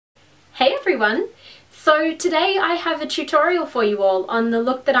Hey everyone! So today I have a tutorial for you all on the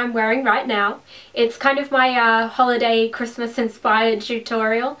look that I'm wearing right now. It's kind of my holiday Christmas inspired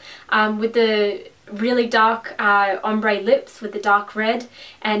tutorial with the really dark ombre lips with the dark red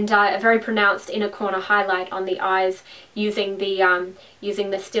and a very pronounced inner corner highlight on the eyes using the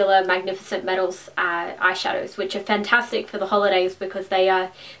Stila Magnificent Metals eyeshadows, which are fantastic for the holidays because they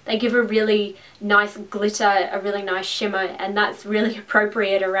give a really nice glitter, a really nice shimmer, and that's really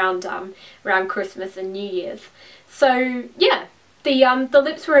appropriate around Christmas and New Year's. So yeah, the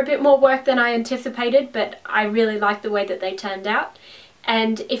lips were a bit more work than I anticipated, but I really like the way that they turned out.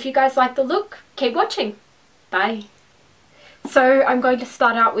 And if you guys like the look, keep watching. Bye. So I'm going to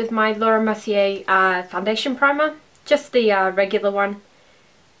start out with my Mercier foundation primer, just the regular one.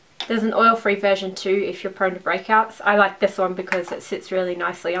 There's an oil-free version too if you're prone to breakouts. I like this one because it sits really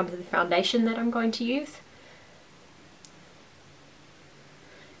nicely under the foundation that I'm going to use.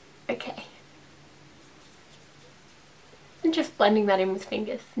 Okay. And just blending that in with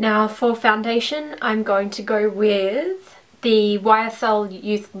fingers. Now for foundation, I'm going to go with the YSL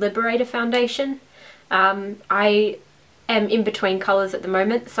Youth Liberator foundation. I am in between colours at the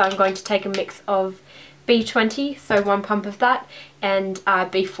moment, so I'm going to take a mix of B20, so 1 pump of that, and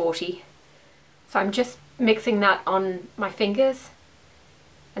B40. So I'm just mixing that on my fingers,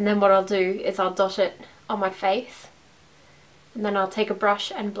 and then what I'll do is I'll dot it on my face, and then I'll take a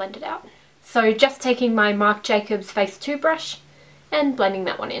brush and blend it out. So just taking my Marc Jacobs Face 2 brush and blending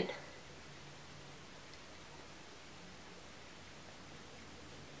that one in.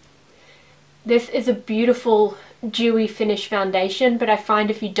 This is a beautiful dewy finish foundation, but I find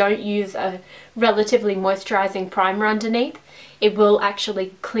if you don't use a relatively moisturizing primer underneath, it will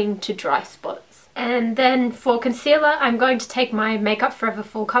actually cling to dry spots. And then for concealer, I'm going to take my Makeup Forever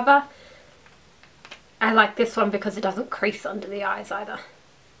Full Cover. I like this one because it doesn't crease under the eyes either.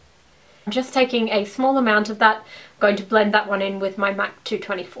 I'm just taking a small amount of that, going to blend that one in with my MAC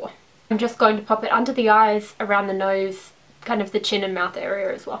 224. I'm just going to pop it under the eyes, around the nose, kind of the chin and mouth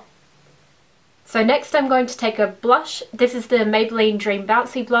area as well. So next I'm going to take a blush. This is the Maybelline Dream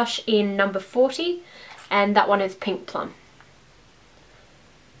Bouncy blush in number 40, and that one is Pink Plum.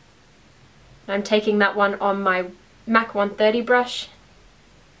 I'm taking that one on my MAC 130 brush,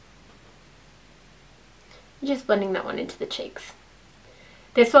 and just blending that one into the cheeks.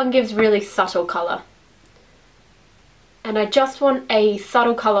 This one gives really subtle colour, and I just want a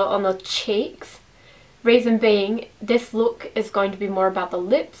subtle colour on the cheeks. Reason being, this look is going to be more about the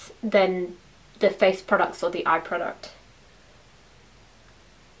lips than the face products or the eye product.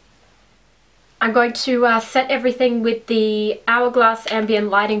 I'm going to set everything with the Hourglass Ambient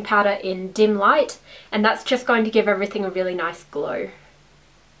Lighting Powder in Dim Light, and that's just going to give everything a really nice glow.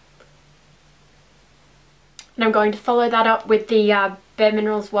 And I'm going to follow that up with the Bare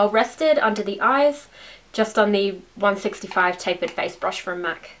Minerals Well Rested under the eyes, just on the 165 tapered face brush from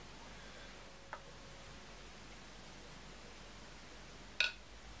MAC.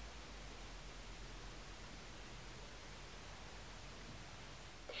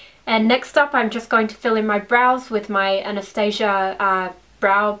 And next up, I'm just going to fill in my brows with my Anastasia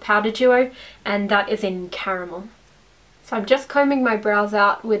Brow Powder Duo, and that is in Caramel. So I'm just combing my brows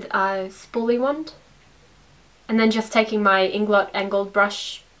out with a spoolie wand, and then just taking my Inglot angled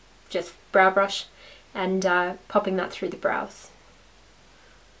brush, just brow brush, and popping that through the brows.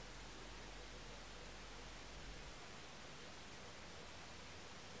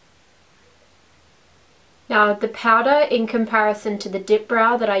 Now the powder, in comparison to the dip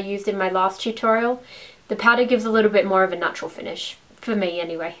brow that I used in my last tutorial, the powder gives a little bit more of a natural finish, for me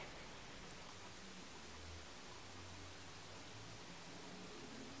anyway.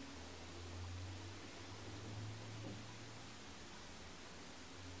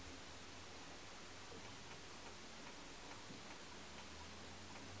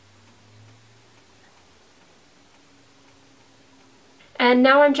 And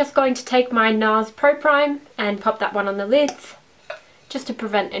now I'm just going to take my Nars Pro Prime and pop that one on the lids, just to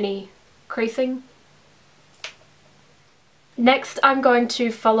prevent any creasing. Next I'm going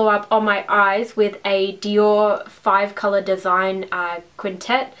to follow up on my eyes with a Dior 5 Color Design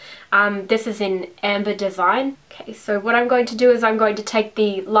Quintet. This is in Amber Design. Okay, so what I'm going to do is I'm going to take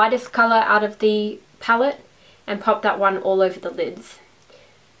the lightest color out of the palette and pop that one all over the lids.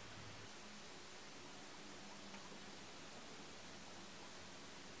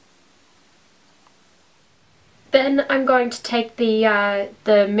 Then I'm going to take the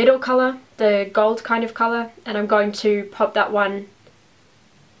middle colour, the gold kind of colour, and I'm going to pop that one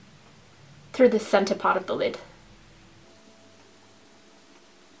through the centre part of the lid.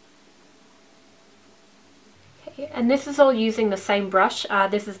 And this is all using the same brush.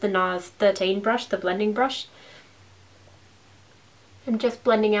 This is the Nars 13 brush, the blending brush. I'm just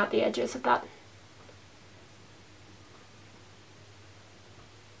blending out the edges of that.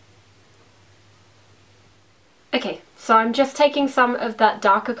 Okay, so I'm just taking some of that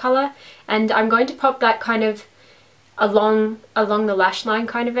darker colour and I'm going to pop that kind of along the lash line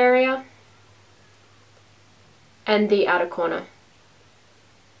kind of area and the outer corner.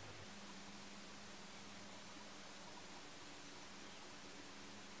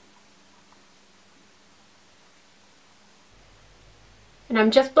 And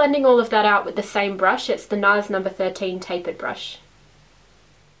I'm just blending all of that out with the same brush. It's the Nars number 13 tapered brush.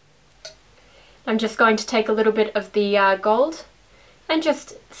 I'm just going to take a little bit of the gold and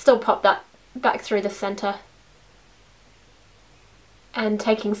just still pop that back through the center. And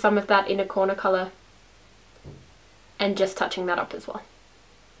taking some of that inner corner colour and just touching that up as well.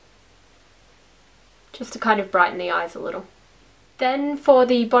 Just to kind of brighten the eyes a little. Then for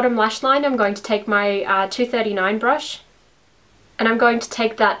the bottom lash line, I'm going to take my 239 brush. And I'm going to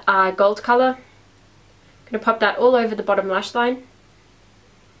take that gold colour, I'm going to pop that all over the bottom lash line.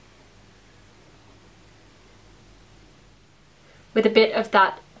 With a bit of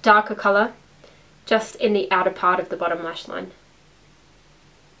that darker colour just in the outer part of the bottom lash line.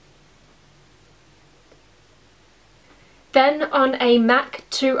 Then on a MAC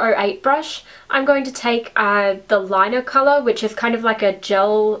 208 brush, I'm going to take the liner colour, which is kind of like a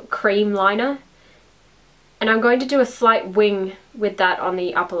gel cream liner. And I'm going to do a slight wing with that on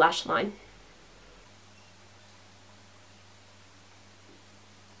the upper lash line.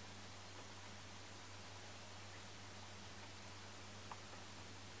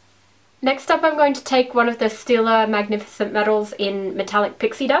 Next up I'm going to take one of the Stila Magnificent Metals in Metallic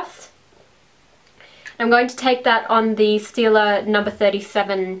Pixie Dust. I'm going to take that on the Stila number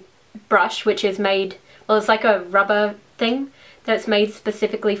 37 brush, which is made, well, it's like a rubber thing that's made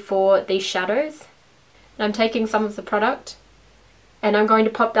specifically for these shadows. I'm taking some of the product and I'm going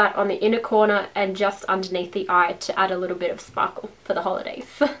to pop that on the inner corner and just underneath the eye to add a little bit of sparkle for the holidays.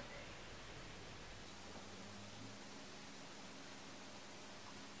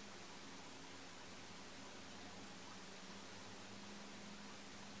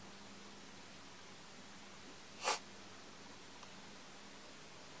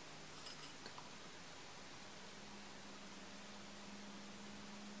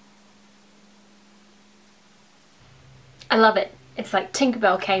 I love it. It's like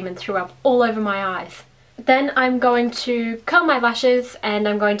Tinkerbell came and threw up all over my eyes. Then I'm going to curl my lashes and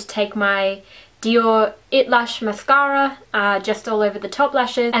I'm going to take my Dior IT Lash mascara just all over the top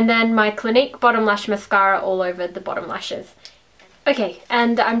lashes, and then my Clinique bottom lash mascara all over the bottom lashes. Okay,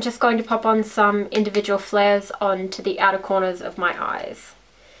 and I'm just going to pop on some individual flares onto the outer corners of my eyes.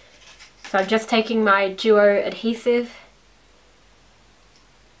 So I'm just taking my duo adhesive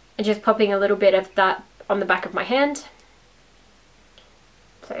and just popping a little bit of that on the back of my hand.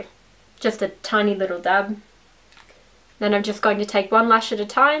 So just a tiny little dab. Then I'm just going to take one lash at a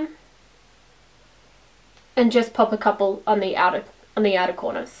time and just pop a couple on the outer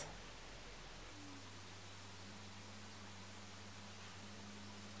corners.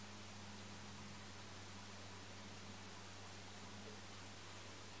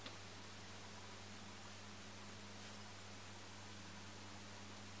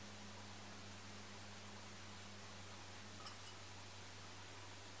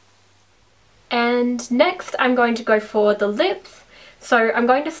 And next I'm going to go for the lips. So I'm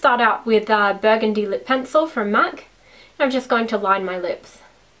going to start out with burgundy lip pencil from MAC. I'm just going to line my lips.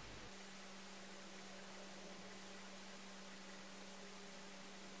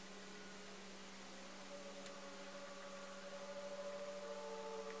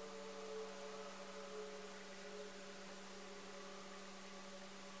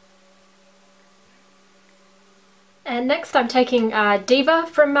 And next I'm taking Diva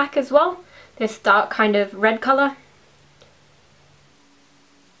from MAC as well. This dark kind of red colour.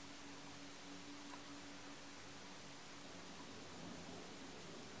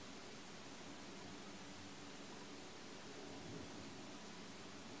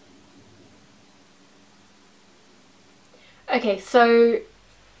 Okay, so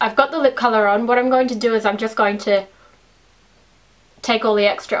I've got the lip colour on. What I'm going to do is I'm just going to take all the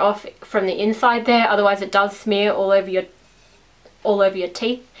extra off from the inside there, otherwise it does smear all over your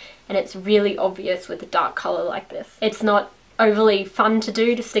teeth, and it's really obvious with a dark colour like this. It's not overly fun to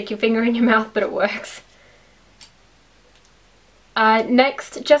do, to stick your finger in your mouth, but it works.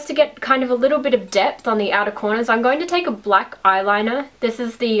 Next, just to get kind of a little bit of depth on the outer corners, I'm going to take a black eyeliner. This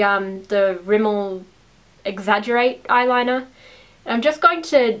is the Rimmel Exaggerate eyeliner. I'm just going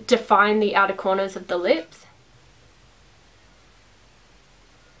to define the outer corners of the lips.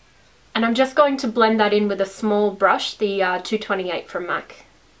 And I'm just going to blend that in with a small brush, the 228 from MAC.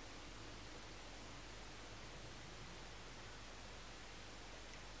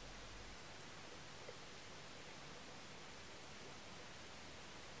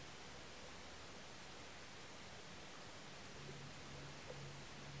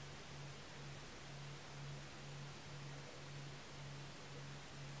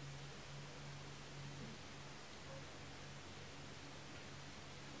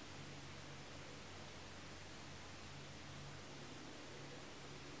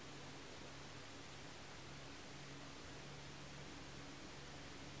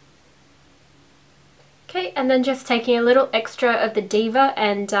 Okay, and then just taking a little extra of the Diva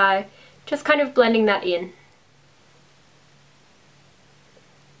and just kind of blending that in.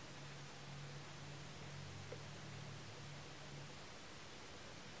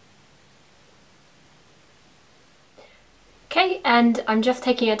 Okay, and I'm just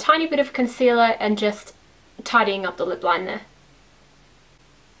taking a tiny bit of concealer and just tidying up the lip line there.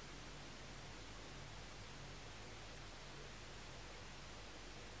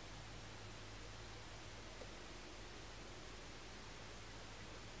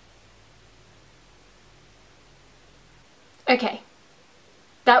 Okay,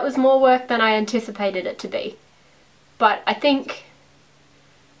 that was more work than I anticipated it to be, but I think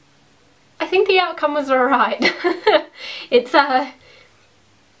the outcome was alright. It's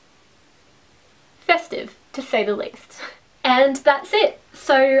festive, to say the least. And that's it.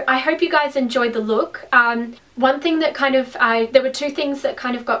 So I hope you guys enjoyed the look. One thing that kind of, there were two things that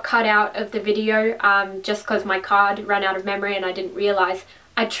kind of got cut out of the video just because my card ran out of memory and I didn't realise.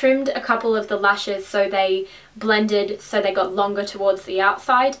 I trimmed a couple of the lashes so they blended, so they got longer towards the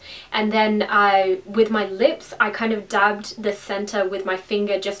outside, and then with my lips I kind of dabbed the center with my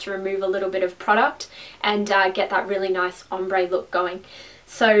finger just to remove a little bit of product and get that really nice ombre look going.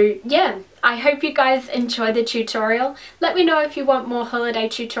 So yeah, I hope you guys enjoy the tutorial. Let me know if you want more holiday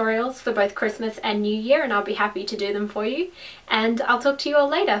tutorials for both Christmas and New Year and I'll be happy to do them for you, and I'll talk to you all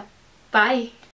later. Bye!